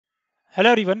Hello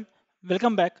everyone,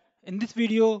 welcome back. In this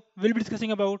video, we'll be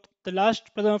discussing about the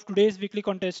last problem of today's weekly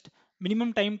contest,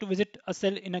 minimum time to visit a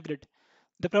cell in a grid.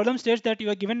 The problem states that you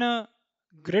are given a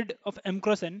grid of m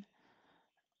cross n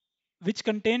which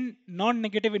contain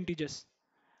non-negative integers.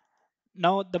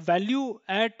 Now the value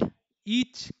at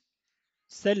each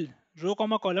cell, row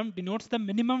comma column denotes the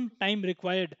minimum time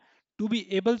required to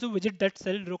be able to visit that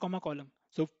cell row comma column.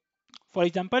 So for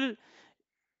example,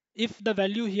 if the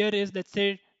value here is let's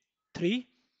say 3,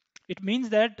 it means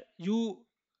that you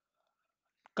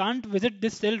can't visit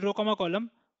this cell row comma column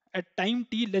at time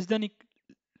t less than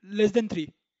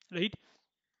 3, right?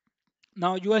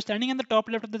 Now you are standing in the top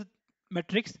left of the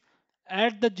matrix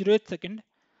at the 0th second,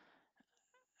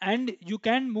 and you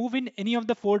can move in any of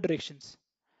the four directions.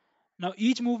 Now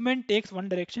each movement takes one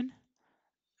direction,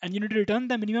 and you need to return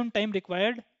the minimum time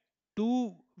required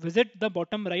to visit the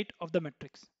bottom right of the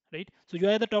matrix, right? So you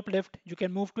are at the top left, you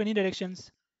can move to any directions,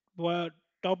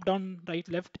 top down right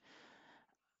left,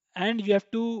 and you have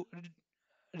to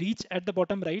reach at the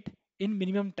bottom right in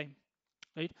minimum time,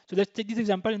 right? So let's take this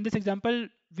example. In this example,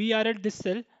 we are at this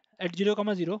cell at 0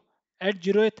 comma 0 at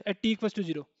 0th at t equals to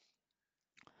 0.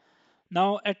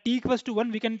 Now at t equals to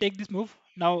 1 we can take this move.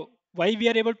 Now why we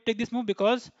are able to take this move?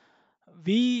 Because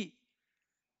we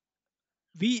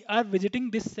we are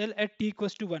visiting this cell at t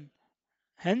equals to 1.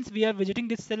 Hence we are visiting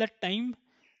this cell at time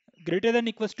greater than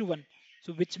equals to 1.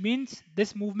 So which means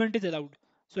this movement is allowed.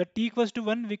 So at t equals to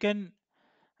 1 we can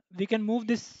move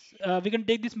this, we can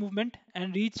take this movement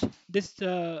and reach this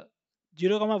 0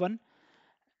 comma 1.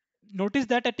 Notice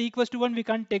that at t equals to 1 we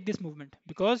can't take this movement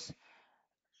because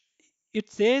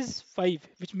it says 5,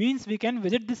 which means we can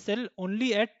visit this cell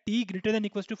only at t greater than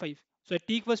equals to 5. So at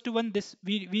t equals to 1 this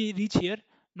we reach here.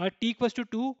 Now at t equals to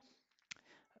 2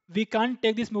 we can't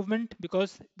take this movement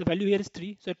because the value here is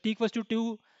 3. So at t equals to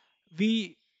 2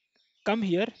 we come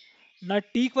here. Now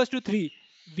at t equals to 3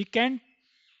 we can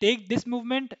take this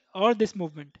movement or this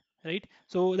movement, right?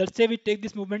 So let's say we take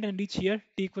this movement and reach here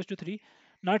t equals to 3.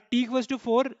 Now t equals to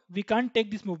 4 we can't take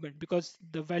this movement because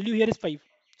the value here is 5.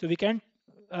 So we can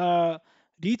uh,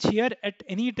 reach here at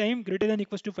any time greater than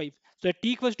equals to 5. So at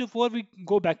t equals to 4 we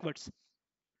go backwards,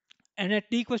 and at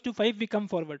t equals to 5 we come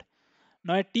forward.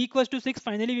 Now at t equals to 6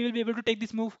 finally we will be able to take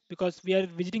this move because we are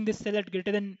visiting this cell at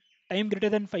greater than time greater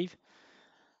than 5.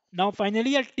 Now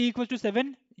finally at t equals to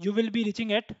 7 you will be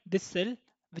reaching at this cell,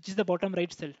 which is the bottom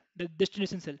right cell, the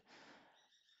destination cell.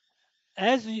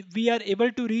 As we are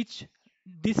able to reach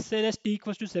this cell as t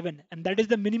equals to 7, and that is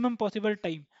the minimum possible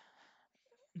time,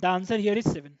 the answer here is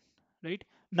 7, right?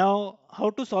 Now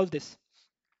how to solve this?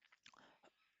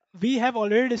 We have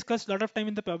already discussed a lot of time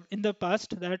in the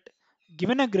past that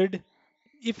given a grid,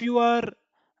 if you are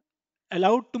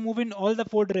allowed to move in all the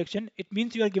four direction, it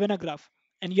means you are given a graph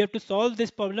and you have to solve this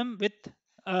problem with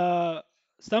uh,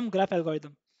 some graph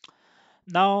algorithm.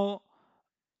 Now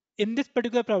in this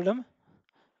particular problem,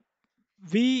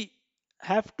 we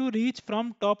have to reach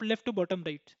from top left to bottom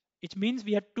right, which means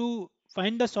we have to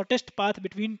find the shortest path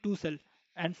between two cells,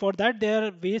 and for that there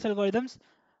are various algorithms.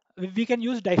 We can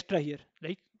use Dijkstra here,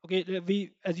 right? Okay,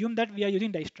 we assume that we are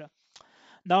using Dijkstra.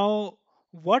 Now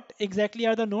what exactly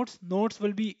are the nodes? Nodes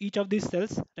will be each of these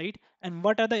cells, right? And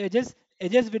what are the edges?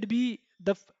 Edges will be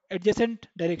the adjacent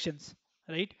directions,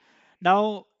 right?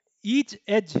 Now each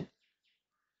edge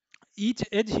each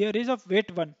edge here is of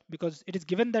weight 1 because it is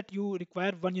given that you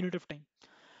require 1 unit of time.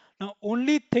 Now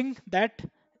only thing that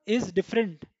is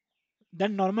different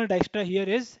than normal Dijkstra here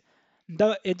is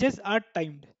the edges are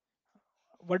timed.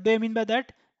 What do I mean by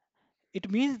that?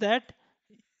 It means that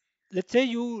let's say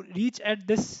you reach at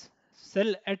this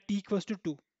cell at t equals to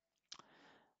 2,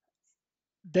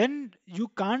 then you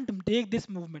can't take this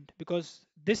movement because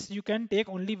this you can take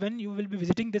only when you will be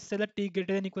visiting this cell at t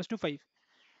greater than equals to 5.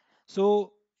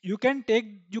 So you can't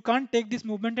take this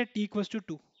movement at t equals to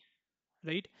 2,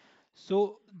 right?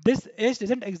 So this edge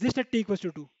doesn't exist at t equals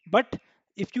to 2. But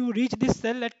if you reach this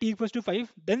cell at t equals to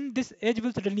 5, then this edge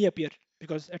will suddenly appear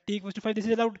because at t equals to 5 this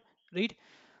is allowed, right?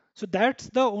 So that's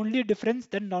the only difference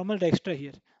than normal Dijkstra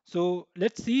here. So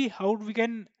let's see how we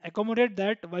can accommodate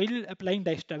that while applying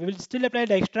Dijkstra. We will still apply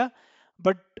Dijkstra,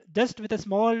 but just with a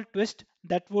small twist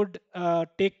that would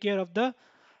take care of the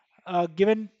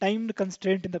given timed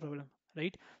constraint in the problem,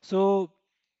 right? So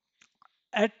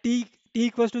at t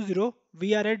equals to 0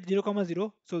 we are at 0 comma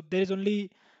 0, so there is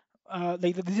only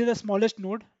this is the smallest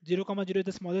node. 0 comma 0 is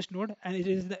the smallest node and it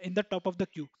is in the top of the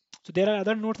queue. So there are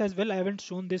other nodes as well. I haven't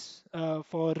shown this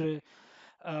for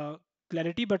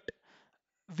clarity, but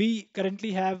we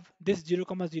currently have this 0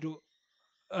 comma 0,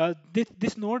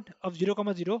 this node of 0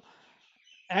 comma 0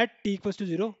 at t equals to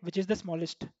 0, which is the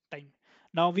smallest time.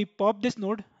 Now we pop this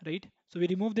node, right? So we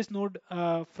remove this node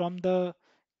from the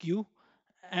queue,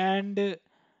 and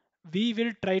we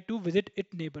will try to visit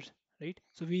its neighbors, right?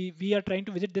 So we are trying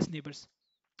to visit this neighbors.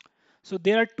 So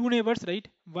there are two neighbors, right?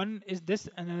 One is this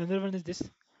and another one is this.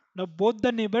 Now both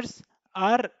the neighbors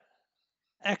are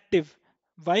active.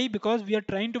 Why? Because we are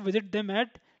trying to visit them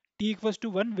at t equals to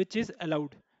 1, which is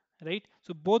allowed, right?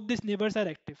 So both these neighbors are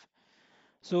active.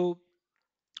 So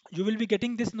you will be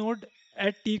getting this node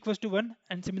at t equals to 1,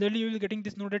 and similarly you will be getting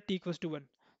this node at t equals to 1.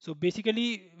 So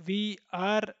basically we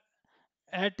are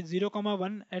at 0 comma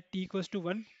 1 at t equals to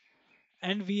 1,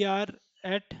 and we are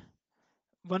at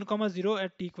 1 comma 0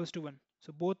 at t equals to 1.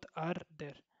 So both are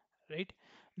there, right?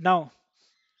 Now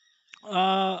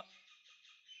uh,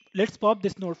 let's pop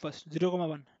this node first, 0 comma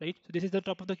 1, right? So this is the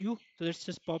top of the queue, so let's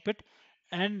just pop it,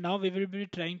 and now we will be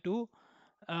trying to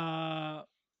uh,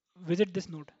 visit this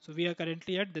node. So we are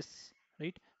currently at this,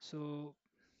 right? So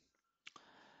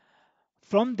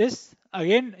from this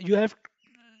again you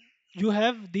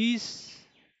have these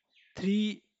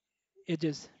three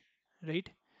edges, right?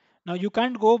 Now you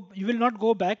can't go, you will not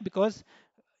go back, because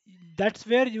that's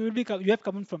where you will be you have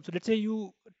come from. So let's say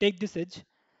you take this edge,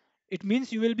 it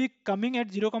means you will be coming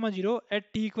at 0 comma 0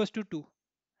 at t equals to 2,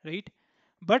 right?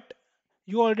 But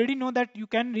you already know that you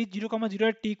can reach 0 comma 0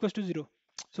 at t equals to 0.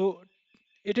 So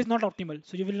it is not optimal,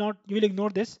 so you will not, you will ignore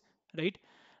this, right?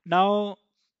 Now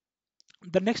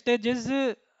the next edge is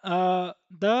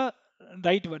the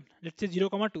right one, let's say 0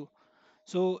 comma 2.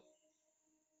 So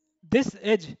this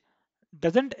edge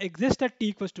doesn't exist at t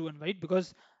equals to 1, right?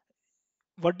 Because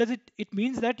what does it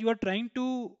means that you are trying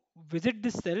to visit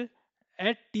this cell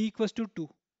at t equals to 2,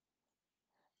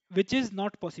 which is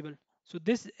not possible. So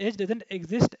this edge doesn't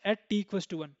exist at t equals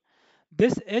to 1.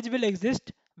 This edge will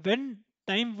exist when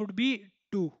time would be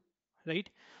 2, right?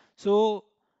 So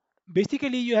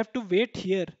basically you have to wait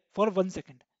here for 1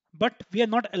 second, but we are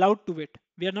not allowed to wait.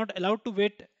 We are not allowed to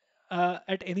wait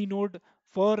at any node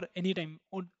for any time.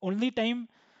 Only time,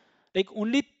 like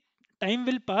only time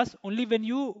will pass only when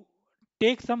you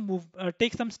take some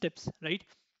steps, right?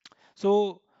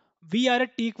 So we are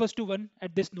at t equals to 1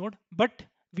 at this node, but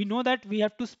we know that we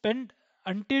have to spend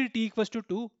until t equals to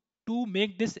 2 to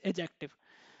make this edge active.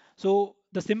 So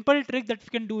the simple trick that we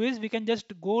can do is we can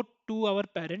just go to our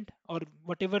parent or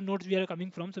whatever nodes we are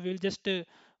coming from. So we will just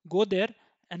go there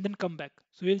and then come back.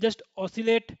 So we'll just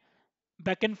oscillate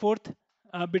back and forth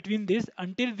between these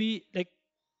until we like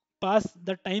pass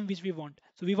the time which we want.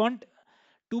 So we want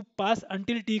to pass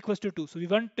until t equals to 2. So we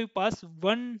want to pass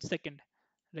 1 second,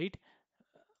 right?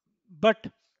 But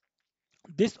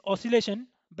this oscillation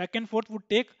back and forth would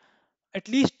take at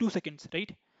least 2 seconds,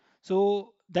 right?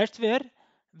 So that's where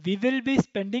we will be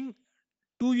spending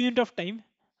 2 unit of time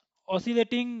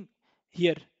oscillating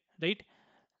here, right?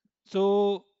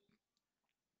 So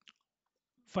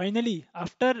finally,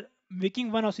 after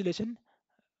making one oscillation,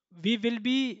 we will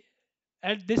be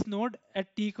at this node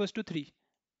at t equals to 3,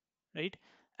 right?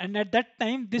 And at that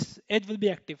time, this edge will be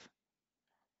active.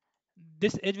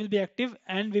 This edge will be active,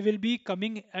 and we will be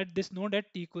coming at this node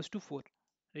at t equals to 4,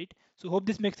 right? So hope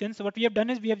this makes sense. So what we have done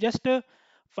is we have just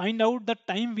find out the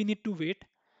time we need to wait,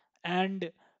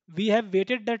 and we have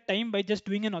waited that time by just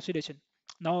doing an oscillation.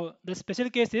 Now the special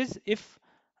case is if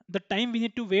the time we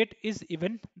need to wait is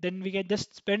even, then we can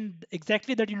just spend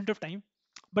exactly that unit of time.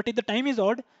 But if the time is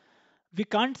odd, we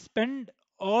can't spend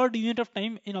odd unit of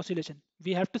time in oscillation.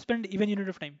 We have to spend even unit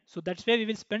of time. So that's where we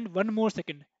will spend 1 more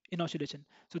second in oscillation.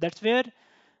 So that's where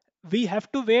we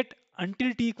have to wait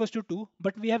until t equals to 2,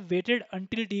 but we have waited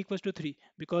until t equals to 3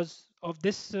 because of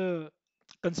this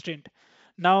constraint.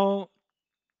 Now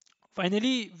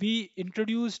finally we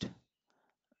introduced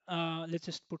let's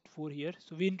just put 4 here.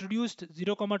 So we introduced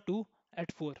 0 comma 2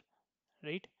 at 4,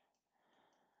 right?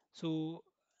 So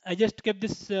I just kept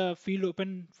this field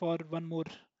open for one more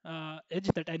edge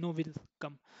that I know will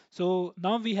come. So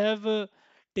now we have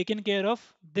taken care of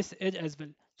this edge as well.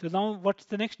 So now what's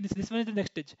the next? This one is the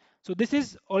next edge. So this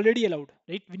is already allowed,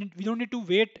 right? We don't need to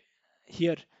wait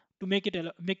here to make it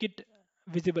make it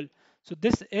visible. So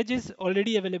this edge is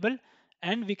already available,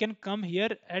 and we can come here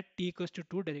at t equals to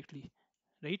 2 directly,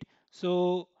 right?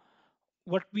 So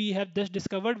what we have just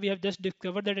discovered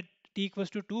that at t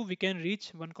equals to 2 we can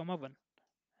reach 1 comma 1,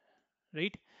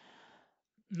 right?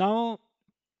 Now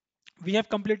we have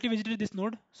completely visited this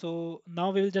node, so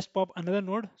now we will just pop another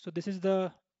node. So this is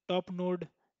the top node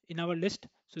in our list,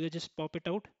 so we just pop it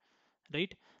out,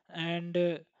 right?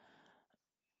 And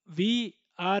we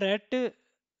are at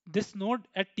this node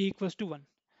at t equals to 1.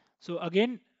 So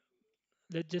again,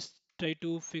 let's just try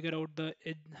to figure out the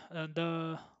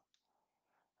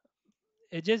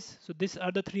edges. So these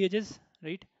are the three edges,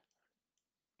 right?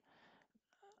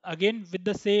 again with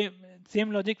the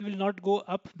same logic, we will not go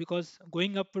up, because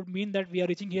going up would mean that we are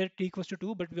reaching here t equals to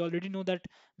 2, but we already know that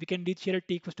we can reach here at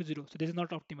t equals to 0. So this is not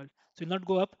optimal. So we'll not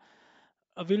go up.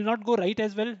 We will not go right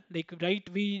as well. Like right,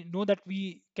 we know that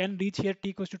we can reach here t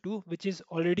equals to 2, which is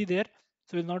already there.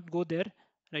 So we'll not go there,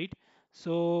 right?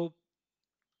 So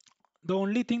the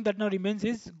only thing that now remains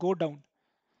is go down,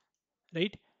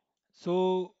 right?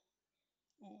 So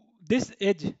this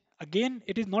edge, again,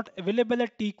 it is not available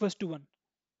at t equals to 1.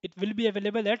 It will be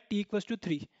available at t equals to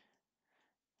 3,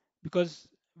 because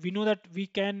we know that we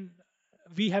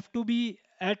have to be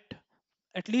at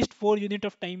least 4 unit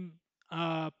of time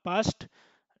past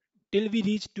till we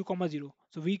reach 2 comma 0.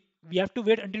 So we have to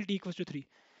wait until t equals to 3.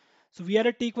 So we are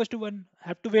at t equals to 1,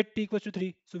 have to wait t equals to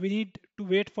 3. So we need to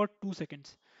wait for 2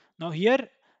 seconds. Now here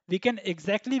we can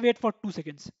exactly wait for 2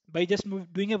 seconds by just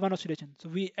doing a one oscillation. So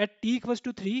we at t equals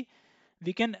to 3,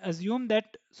 we can assume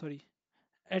that, sorry,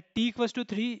 at t equals to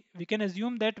 3, we can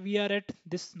assume that we are at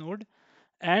this node,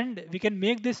 and we can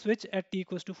make this switch at t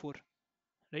equals to 4,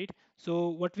 right? So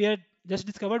what we had just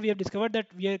discovered, we have discovered that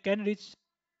can reach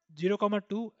 0 comma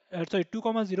 2, sorry, 2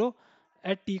 comma 0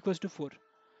 at t equals to 4,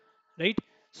 right?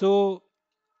 So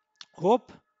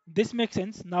hope this makes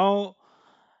sense. Now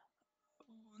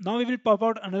we will pop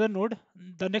out another node.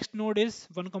 The next node is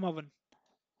 1 comma 1.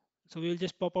 So we will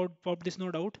just pop this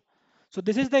node out. So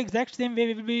this is the exact same way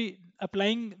we will be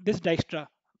applying this Dijkstra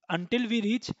until we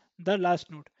reach the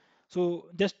last node. So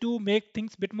just to make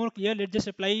things bit more clear, let's just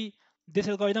apply this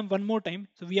algorithm one more time.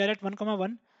 So we are at 1 comma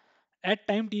 1 at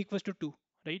time t equals to 2,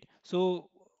 right? So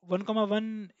 1 comma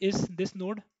 1 is this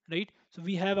node, right? So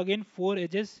we have again four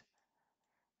edges,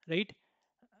 right?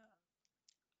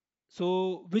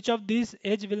 So which of these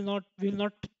edge will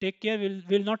not take care,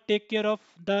 will not take care of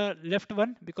the left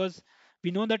one, because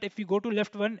we know that if we go to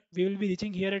left one, we will be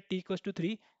reaching here at t equals to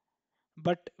 3,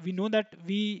 but we know that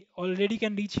we already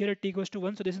can reach here at t equals to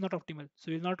 1, so this is not optimal.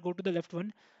 So we will not go to the left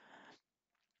one.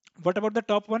 What about the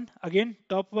top one? Again,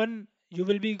 top one, you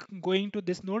will be going to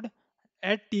this node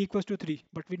at t equals to 3,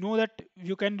 but we know that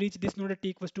you can reach this node at t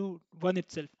equals to 1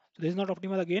 itself. So this is not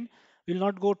optimal again. We will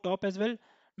not go top as well.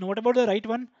 Now what about the right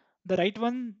one? The right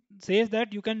one says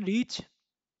that you can reach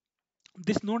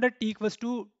this node at t equals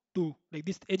to 2, like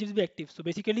this edge will be active. So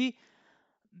basically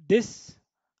this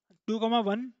 2 comma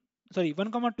 1, sorry,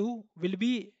 1 comma 2 will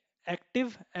be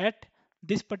active at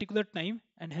this particular time,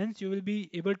 and hence you will be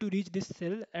able to reach this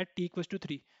cell at t equals to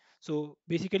 3. So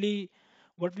basically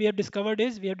what we have discovered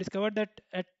is, we have discovered that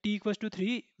at t equals to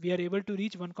 3 we are able to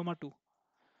reach 1 comma 2,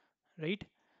 right?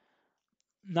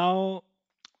 Now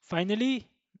finally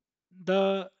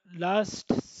the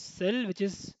last cell, which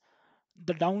is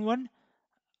the down one,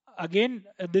 again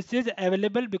this is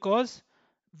available because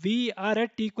we are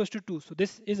at t equals to 2, so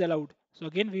this is allowed. So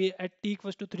again we at t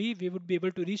equals to 3 we would be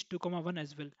able to reach 2 comma 1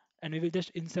 as well, and we will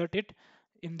just insert it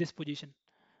in this position,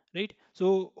 right?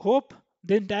 So hope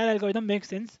the entire algorithm makes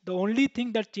sense. The only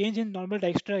thing that change in normal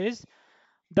Dijkstra is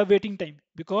the waiting time,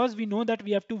 because we know that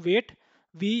we have to wait.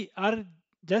 We are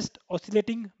just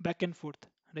oscillating back and forth,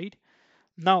 right?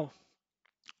 Now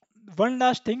one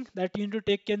last thing that you need to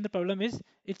take care in the problem is,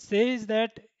 it says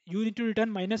that you need to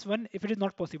return -1 if it is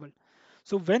not possible.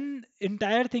 So when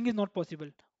entire thing is not possible,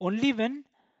 only when,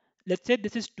 let's say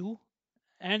this is 2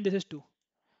 and this is 2.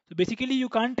 So basically you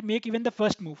can't make even the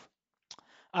first move.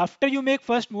 After you make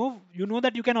first move, you know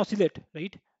that you can oscillate,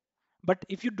 right? But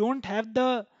if you don't have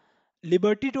the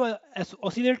liberty to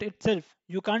oscillate itself,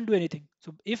 you can't do anything.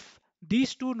 So if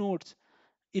these two nodes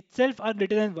itself are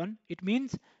greater than 1, it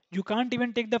means you can't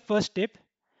even take the first step,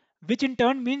 which in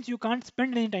turn means you can't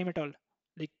spend any time at all.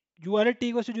 Like you are at t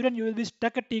equals to 0 and you will be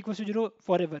stuck at t equals to 0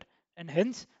 forever, and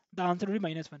hence the answer will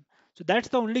be -1. So that's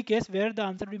the only case where the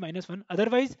answer will be -1.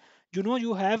 Otherwise, you know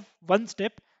you have one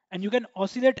step and you can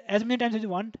oscillate as many times as you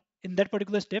want in that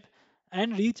particular step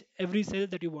and reach every cell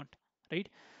that you want, right?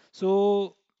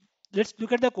 So let's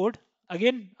look at the code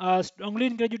again. Strongly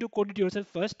encourage you to code it yourself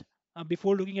first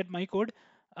before looking at my code,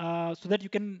 so that you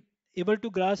can able to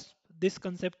grasp this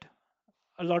concept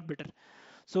a lot better.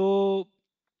 So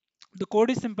the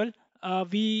code is simple.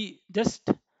 We just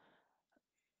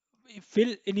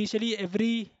fill initially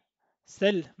every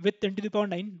cell with 10 to the power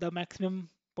 9, the maximum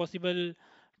possible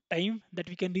time that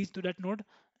we can reach to that node,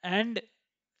 and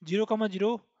 0 comma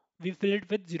 0 we fill it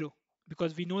with 0,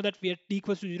 because we know that we are t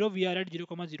equals to 0, we are at 0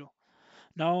 comma 0.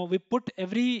 Now we put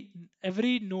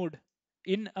every node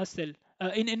in a cell,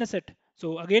 in a set.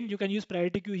 So again you can use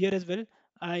priority queue here as well.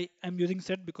 I am using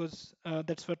set because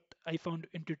that's what I found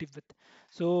intuitive with.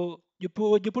 So you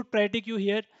put priority queue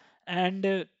here,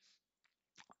 and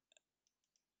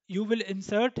you will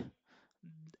insert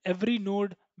every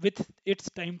node with its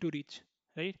time to reach,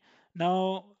 right?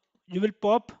 Now you will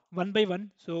pop one by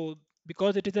one. So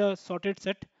because it is a sorted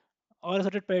set or a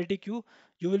sorted priority queue,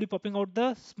 you will be popping out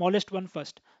the smallest one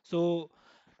first. So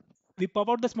we pop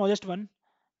out the smallest one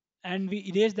and we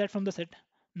erase that from the set.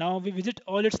 Now we visit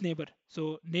all its neighbor.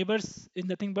 So neighbors is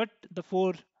nothing but the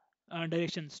four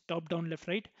directions: top, down, left,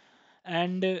 right.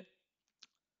 And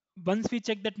once we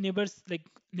check that neighbor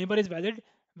is valid,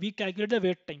 we calculate the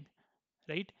wait time,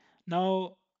 right?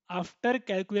 Now after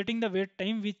calculating the wait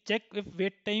time, we check if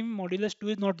wait time modulus 2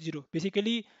 is not 0.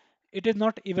 Basically, it is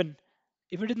not even.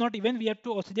 If it is not even, we have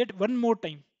to oscillate one more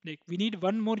time. Like we need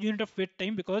one more unit of wait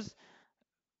time because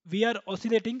we are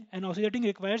oscillating, and oscillating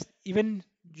requires even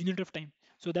unit of time.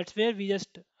 So that's where we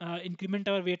just increment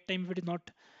our wait time if it is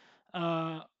not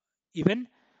uh, even.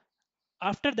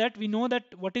 After that, we know that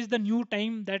what is the new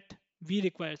time that we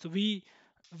require. So we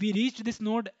reached this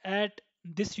node at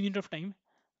this unit of time.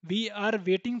 We are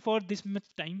waiting for this much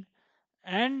time,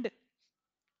 and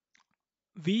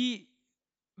we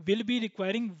will be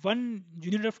requiring one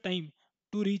unit of time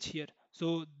to reach here.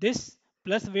 So this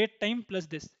plus wait time plus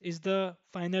this is the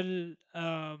final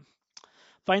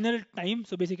time.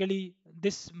 So basically,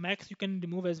 this max you can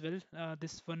remove as well.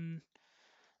 This one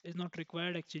is not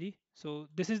required actually. So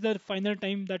this is the final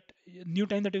time that new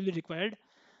time that will be required.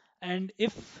 And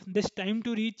if this time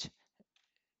to reach,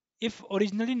 if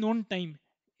originally known time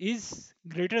is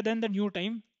greater than the new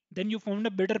time, then you found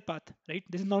a better path, right?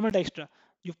 This is normal Dijkstra.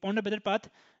 You found a better path.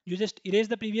 You just erase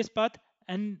the previous path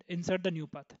and insert the new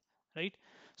path, right?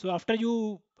 So after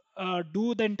you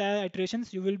do the entire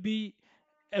iterations, you will be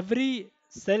every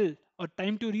cell or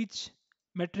time to reach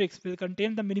matrix will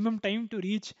contain the minimum time to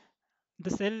reach the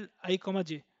cell I comma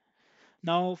j.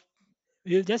 Now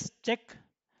we'll just check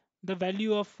the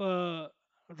value of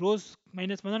rows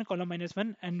minus 1 and column minus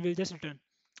 1, and we'll just return.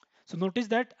 So notice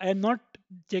that I am not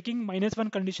checking minus 1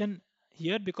 condition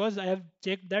here because I have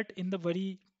checked that in the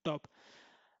very top.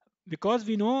 Because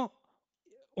we know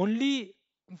only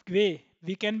way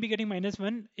we can be getting minus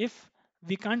 1 if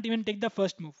we can't even take the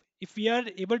first move. If we are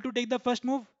able to take the first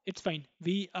move, it's fine.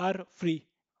 We are free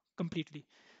completely.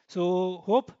 So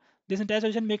hope this entire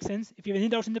solution makes sense. If you have any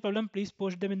doubts in the problem, please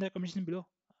post them in the comment section below.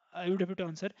 I would be happy to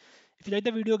answer. If you like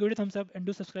the video, give it a thumbs up and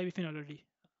do subscribe if you're not already.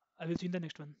 I will see you in the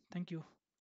next one. Thank you.